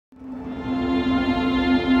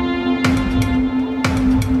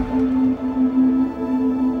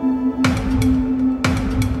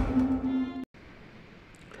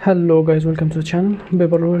Hello guys, welcome to the channel.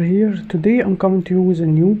 WvW here. Today I'm coming to you with a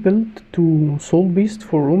new build to Soulbeast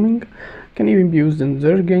for roaming. Can even be used in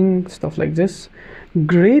zerging, stuff like this.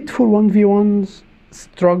 Great for 1v1s,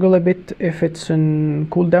 struggle a bit if it's in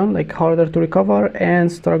cooldown, like harder to recover,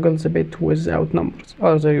 and struggles a bit with outnumbers.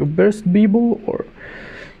 Either you burst people or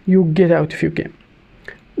you get out if you can.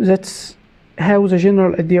 That's how the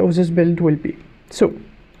general idea of this build will be. So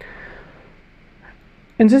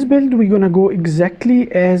in this build, we're gonna go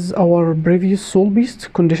exactly as our previous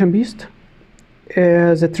Soulbeast, Condition Beast.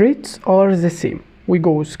 The traits are the same. We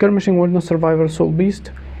go Skirmishing, Wilderness Survivor,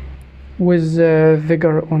 Soulbeast, with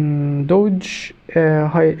Vigor on Dodge,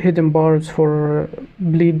 Hidden Bars for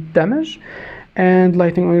bleed damage, and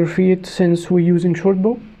Lightning on your feet since we're using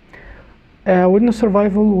Shortbow. Wilderness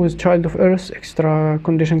Survival with Child of Earth, extra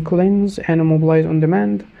Condition Cleanse, and Immobilize on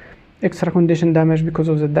demand, extra condition damage because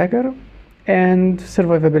of the dagger, and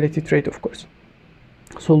survivability trait, of course.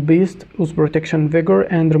 Soulbeast with protection, vigor,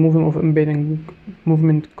 and removing of impeding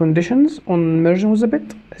movement conditions on merging with a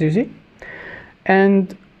bit, as you see.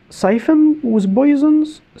 And Siphon with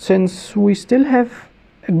poisons, since we still have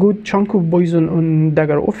a good chunk of poison on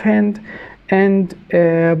dagger offhand, and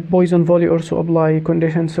poison volley also apply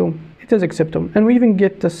condition, so it is acceptable. And we even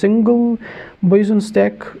get a single poison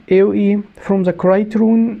stack AoE from the Krait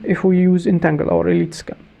rune if we use Entangle, our elite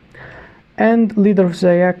skill. And Leader of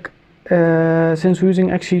Zayak, since we're using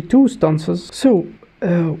actually two stances. So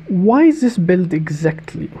why is this build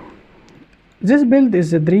exactly? This build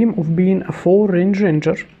is the dream of being a 4-range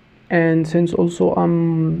ranger, and since also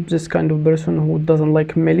I'm this kind of person who doesn't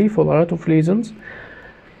like melee for a lot of reasons,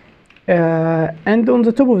 and on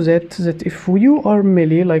the top of that if you are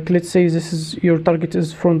melee, like let's say this is your target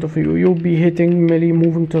is front of you, you'll be hitting melee,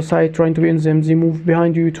 moving to the side, trying to be in them, they move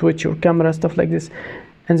behind you, twitch your camera, stuff like this.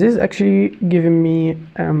 And this is actually giving me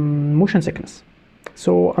motion sickness.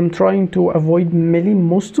 So I'm trying to avoid melee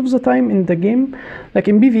most of the time in the game. Like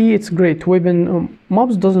in PvE, it's great. Weapon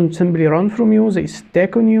mobs doesn't simply run from you, they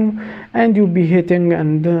stack on you, and you'll be hitting,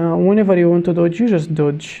 and whenever you want to dodge, you just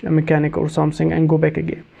dodge a mechanic or something and go back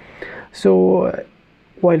again. So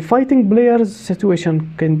while fighting players,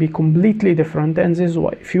 situation can be completely different, and this is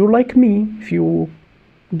why. If you're like me, if you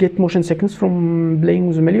get motion sickness from playing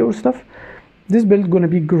with melee or stuff, this build gonna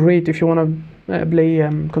be great if you wanna play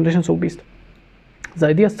Condition Soulbeast. The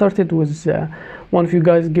idea started with one of you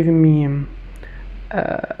guys giving me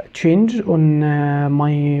change on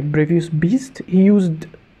my previous beast. He used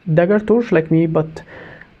dagger torch like me, but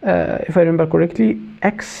if I remember correctly,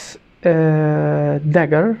 X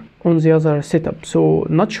dagger on the other setup. So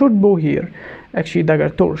not short bow here, actually dagger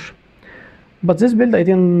torch. But this build I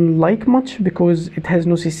didn't like much because it has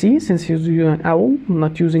no CC, since he's using an owl,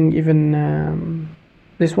 not using even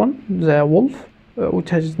this one, the wolf,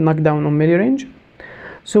 which has knockdown on melee range.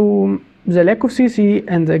 So the lack of CC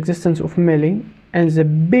and the existence of melee, and the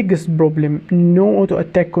biggest problem, no auto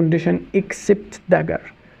attack condition except dagger,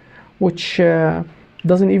 which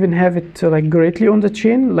doesn't even have it like greatly on the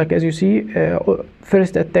chain. Like as you see,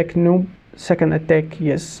 first attack no, second attack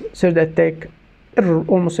yes, third attack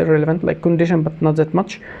almost irrelevant, like condition, but not that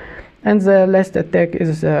much, and the last attack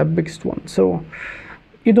is the biggest one. So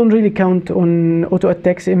you don't really count on auto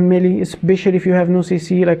attacks in melee, especially if you have no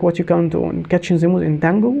CC, like what you count on catching them with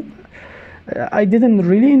Entangle. I didn't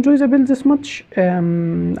really enjoy the build this much. I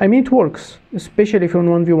mean, it works, especially if you're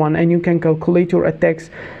on 1v1 and you can calculate your attacks.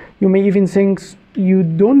 You may even think you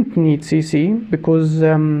don't need CC because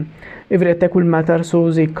every attack will matter,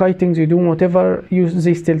 so they kiting, they do whatever,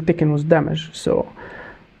 they still taken with damage. So,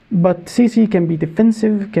 but CC can be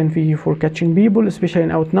defensive, can be for catching people, especially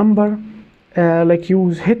in outnumber. Like you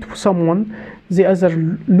hit someone, they either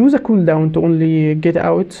lose a cooldown to only get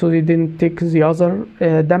out, so they didn't take the other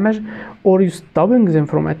damage, or you stopping them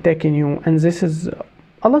from attacking you. And this is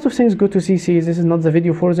a lot of things go to CC. This is not the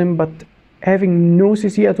video for them, but having no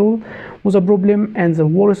CC at all was a problem, and the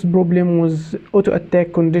worst problem was auto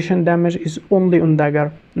attack condition damage is only on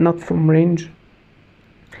dagger, not from range.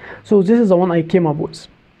 So this is the one I came up with.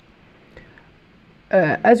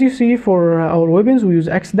 As you see, for our weapons we use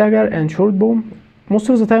axe dagger and short bow. Most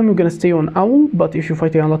of the time we're gonna stay on owl, but if you're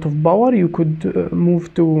fighting a lot of power you could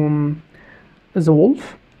move to the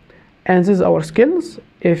wolf. And this is our skills.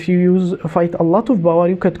 If you fight a lot of power,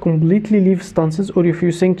 you could completely leave stances, or if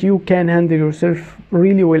you think you can handle yourself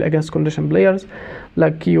really well against condition players,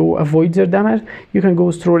 like you avoid their damage, you can go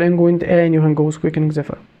with Troll Engwind and you can go with Quickening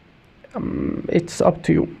Zephyr. It's up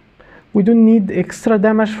to you. We don't need extra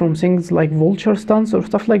damage from things like Vulture stance or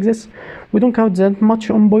stuff like this. We don't count that much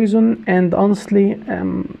on poison, and honestly,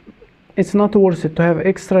 it's not worth it to have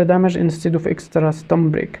extra damage instead of extra stun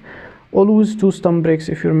break. Always 2 stun breaks,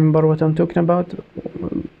 if you remember what I'm talking about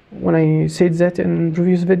when I said that in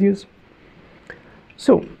previous videos.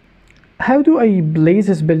 So how do I play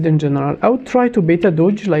this build in general? I would try to beta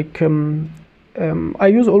dodge, like I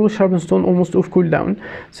use always sharpened stone almost off cooldown,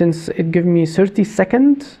 since it gives me 30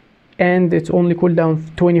 seconds and it's only cooldown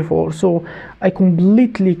 24, so I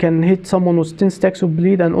completely can hit someone with 10 stacks of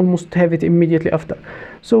bleed and almost have it immediately after.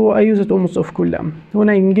 So I use it almost off cooldown. When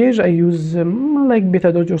I engage, I use like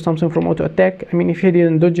beta dodge or something from auto attack. I mean, if he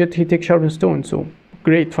didn't dodge it, he takes sharpened stone, so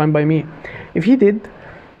great, fine by me. If he did,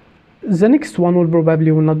 the next one will probably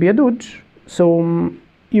not be a dodge, so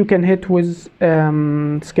you can hit with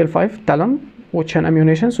skill 5 Talon, which an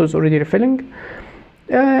ammunition, so it's already refilling.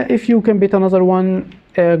 If you can beat another one,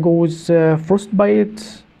 goes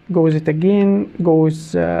Frostbite, goes it again,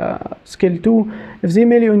 goes skill 2. If they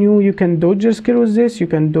melee on you, you can dodge your skill with this, you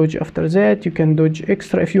can dodge after that, you can dodge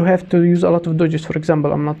extra if you have to use a lot of dodges. For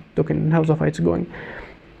example, I'm not talking how the fight's going.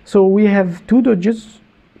 So we have 2 dodges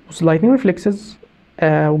with lightning reflexes,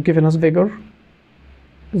 giving us vigor.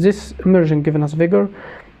 This immersion giving us vigor.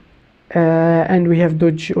 And we have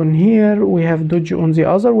dodge on here, we have dodge on the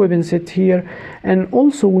other weapon set here, and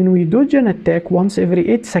also when we dodge an attack once every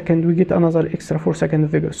 8 seconds we get another extra 4 second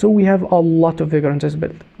vigor. So we have a lot of vigor in this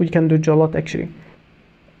build. We can dodge a lot actually.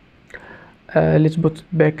 Let's put it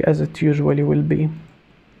back as it usually will be.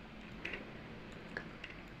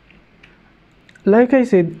 Like I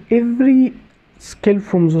said, every skill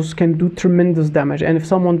from those can do tremendous damage, and if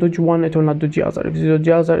someone dodge one, it will not dodge the other. If they dodge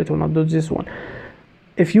the other, it will not dodge this one.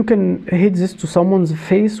 If you can hit this to someone's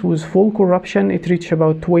face with full corruption, it reaches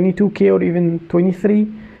about 22k or even 23.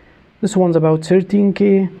 This one's about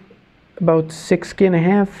 13k, about 6k and a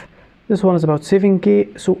half. This one is about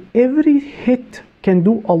 7k. So every hit can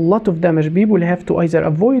do a lot of damage. People have to either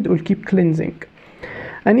avoid or keep cleansing.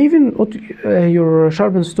 And even your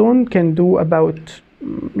sharpened stone can do about,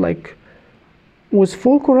 like, with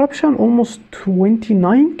full corruption, almost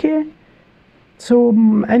 29k. So,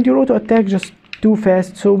 and your auto attack just too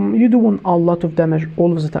fast, so you do a lot of damage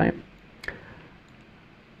all of the time.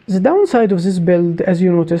 The downside of this build, as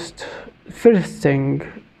you noticed, first thing,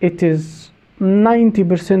 it is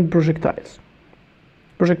 90% projectiles.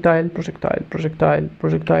 Projectile, projectile, projectile,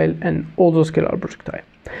 projectile, and all those skills are projectile.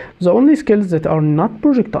 The only skills that are not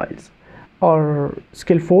projectiles are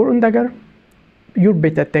skill 4 on dagger, your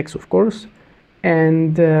beta attacks of course,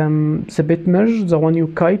 and the bit merge, the one you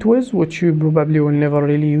kite with, which you probably will never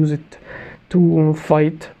really use it to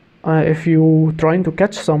fight. If you trying to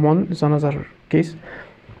catch someone is another case.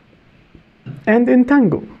 And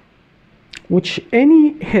entangle, which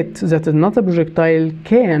any hit that is not a projectile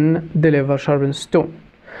can deliver sharpened stone.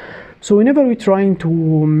 So whenever we're trying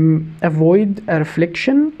to avoid a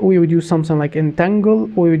reflection, we would use something like entangle.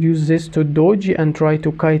 We would use this to dodge and try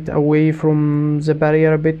to kite away from the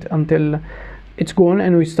barrier a bit until it's gone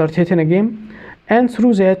and we start hitting again. And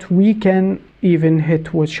through that we can even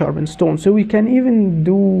hit with sharpened stone. So we can even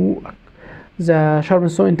do the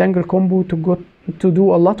sharpened stone entangle combo to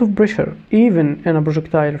do a lot of pressure even in a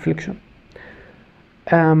projectile reflection.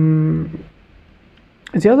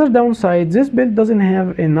 The other downside, this build doesn't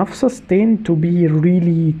have enough sustain to be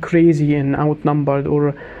really crazy and outnumbered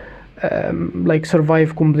or like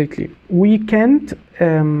survive completely. We can't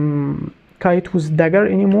kite with dagger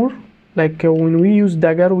anymore. Like when we use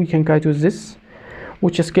dagger, we can kite with this,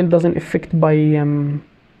 which a skill doesn't affect by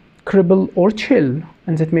cripple or chill,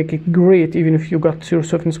 and that make it great even if you got your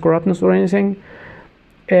swiftness, corruptness or anything.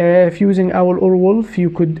 If using owl or wolf, you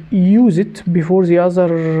could use it before the other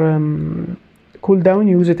cooldown,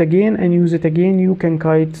 use it again and use it again. You can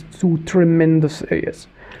kite to tremendous areas.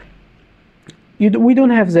 We don't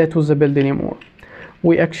have that with the build anymore.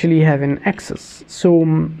 We actually have an access. So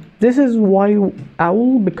this is why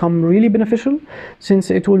owl become really beneficial, since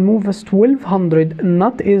it will move us 1200,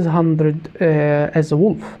 not as 100 as a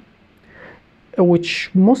wolf, which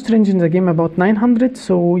most range in the game about 900.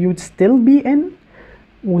 So you'd still be in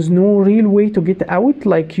with no real way to get out,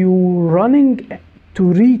 like you running to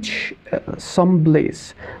reach some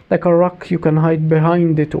place, like a rock you can hide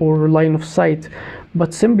behind it or line of sight.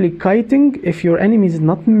 But simply kiting, if your enemy is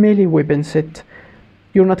not melee weapon set,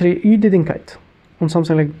 you didn't kite on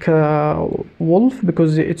something like wolf,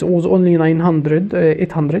 because it was only 900,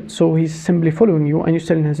 800, so he's simply following you and you're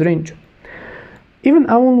still in his range. Even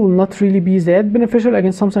owl will not really be that beneficial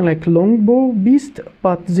against something like longbow beast,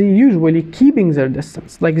 but they usually keeping their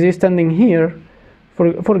distance. Like they're standing here,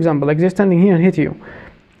 for example, like they're standing here and hit you.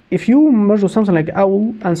 If you merge with something like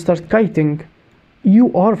owl and start kiting,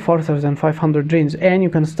 you are farther than 500 range and you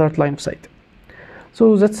can start line of sight.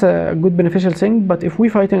 So that's a good beneficial thing. But if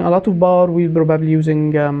we're fighting a lot of power, we're probably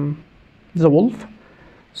using the wolf,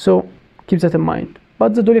 so keep that in mind.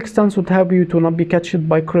 But the dual stance would help you to not be catched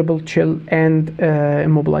by cripple, chill, and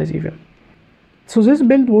immobilize even. So this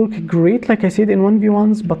build worked great, like I said, in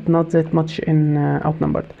 1v1s, but not that much in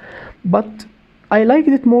outnumbered. But I liked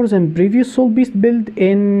it more than previous Soulbeast build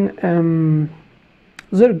in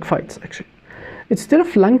zerg fights, actually. It's still a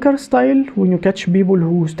flanker style when you catch people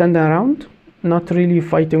who stand around, not really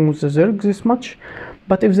fighting with the zergs this much.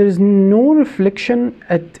 But if there is no reflection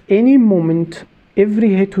at any moment,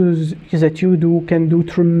 every hit that you do can do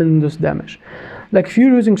tremendous damage. Like if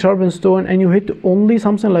you're using sharpened stone and you hit only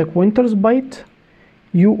something like Winter's Bite,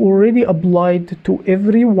 you already applied to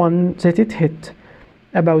everyone that it hit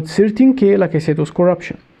about 13k, like I said, was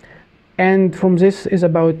corruption. And from this is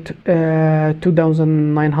about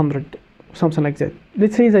 2,900, something like that.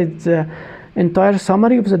 Let's say that the entire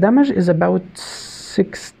summary of the damage is about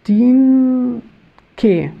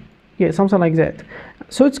 16k, yeah, something like that.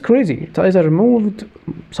 So it's crazy. It's either removed,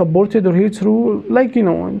 supported, or healed through, like, you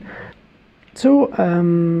know. So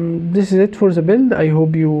this is it for the build. I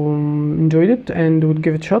hope you enjoyed it and would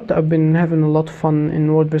give it a shot. I've been having a lot of fun in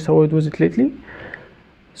WordPress Award with it lately.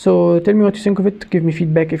 So tell me what you think of it, give me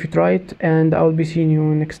feedback if you try it, and I'll be seeing you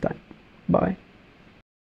next time. Bye.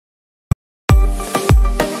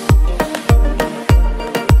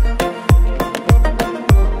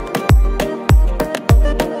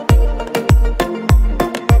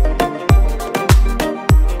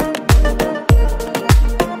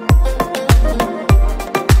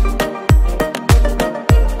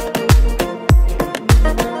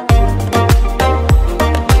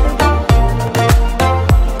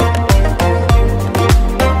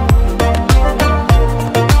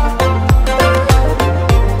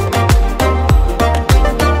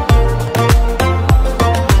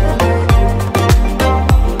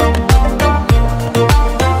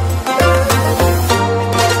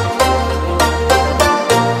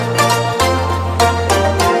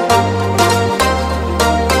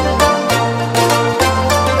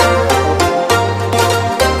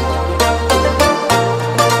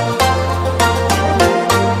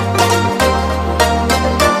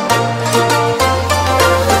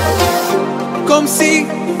 Comme si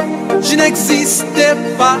je n'existais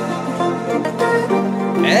pas.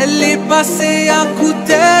 Elle est passée à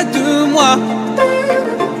côté de moi.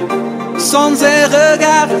 Sans un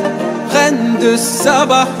regard, reine de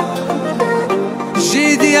Saba.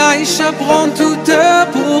 J'ai dit Aicha, prends tout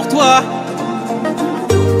pour toi.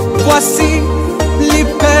 Voici les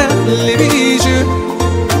perles, les bijoux.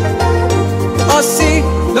 Aussi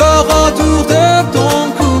le retour de ton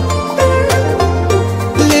cou.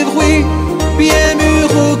 Les bruits bien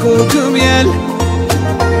mûrs au goût du miel.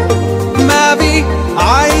 Ma vie,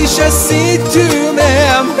 Aicha, si tu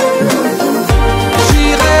m'aimes,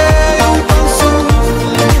 j'irai où ton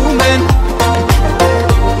souffle nous mène.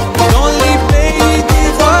 Dans les pays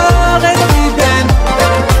d'ivoire et d'ébène,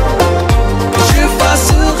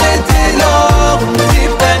 j'effacerai tes larmes, tes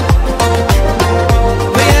peines.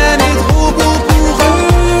 Rien n'est trop beau pour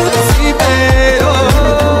une si belle. Oh,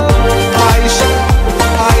 Aicha,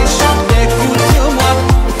 Aicha, écoute-moi.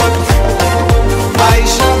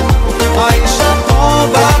 Aicha, Aicha, ton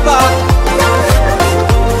papa.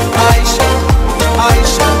 Aicha,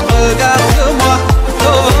 Aicha, regarde-moi. Oh,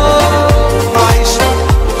 Aicha,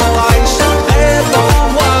 Aicha,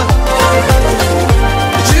 réponds-moi.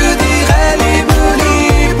 Je dirai les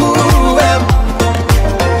poèmes.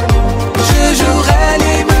 Je jouerai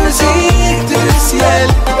les musiques du ciel.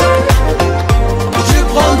 Je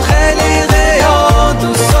prendrai les rayons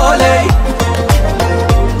du soleil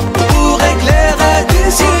pour éclairer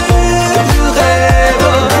tes yeux du rêve.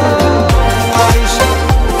 Aicha,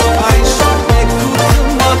 Aicha,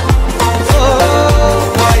 écoute-moi. Oh,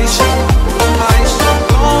 Aicha, Aicha,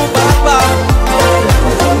 ton papa.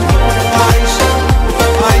 Aicha,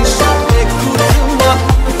 Aicha, écoute-moi.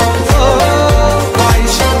 Oh,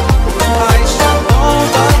 Aicha, Aicha, ton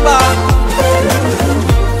papa.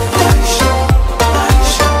 Aicha,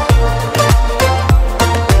 Aicha,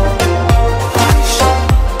 Aicha, Aicha,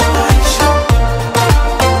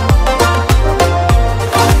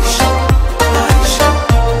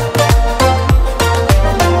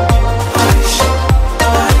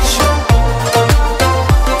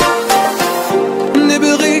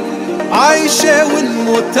 نبغيك عايشة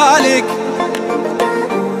ونموتالك.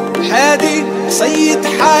 هادي سيد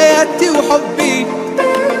حياتي وحبي.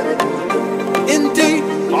 انتي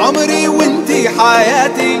عمري وانتي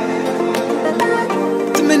حياتي.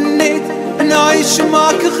 تمنيت نعيش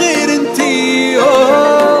معك غير انتي.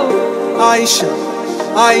 أوه، عايشة،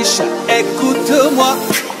 عايشة، écoute-moi.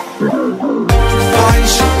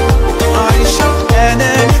 عايشة، عايشة،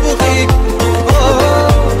 أنا نبغيك.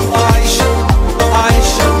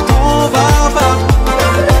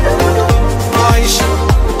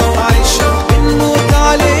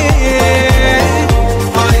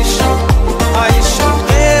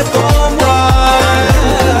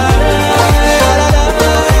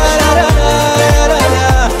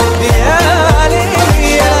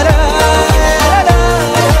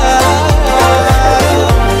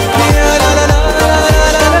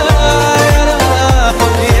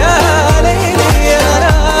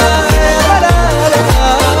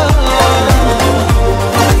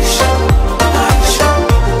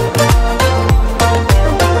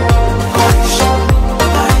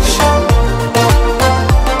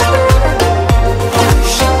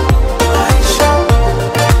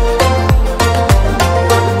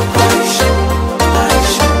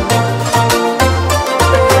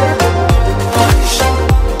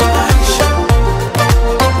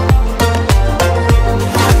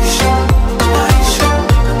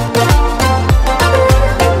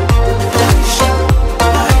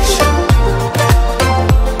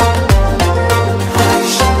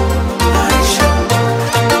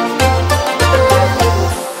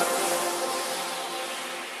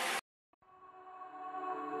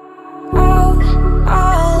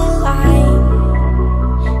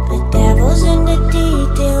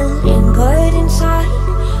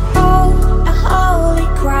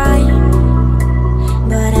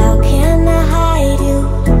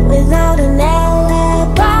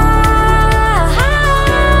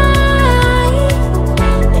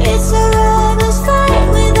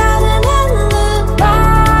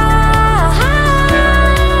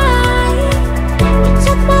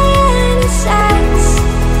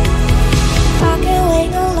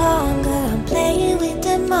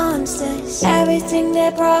 monsters. Everything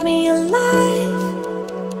that brought me alive.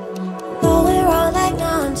 Going around like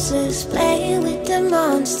nonsense, playing with the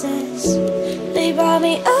monsters. They brought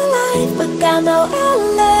me alive, but got no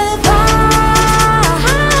alibi.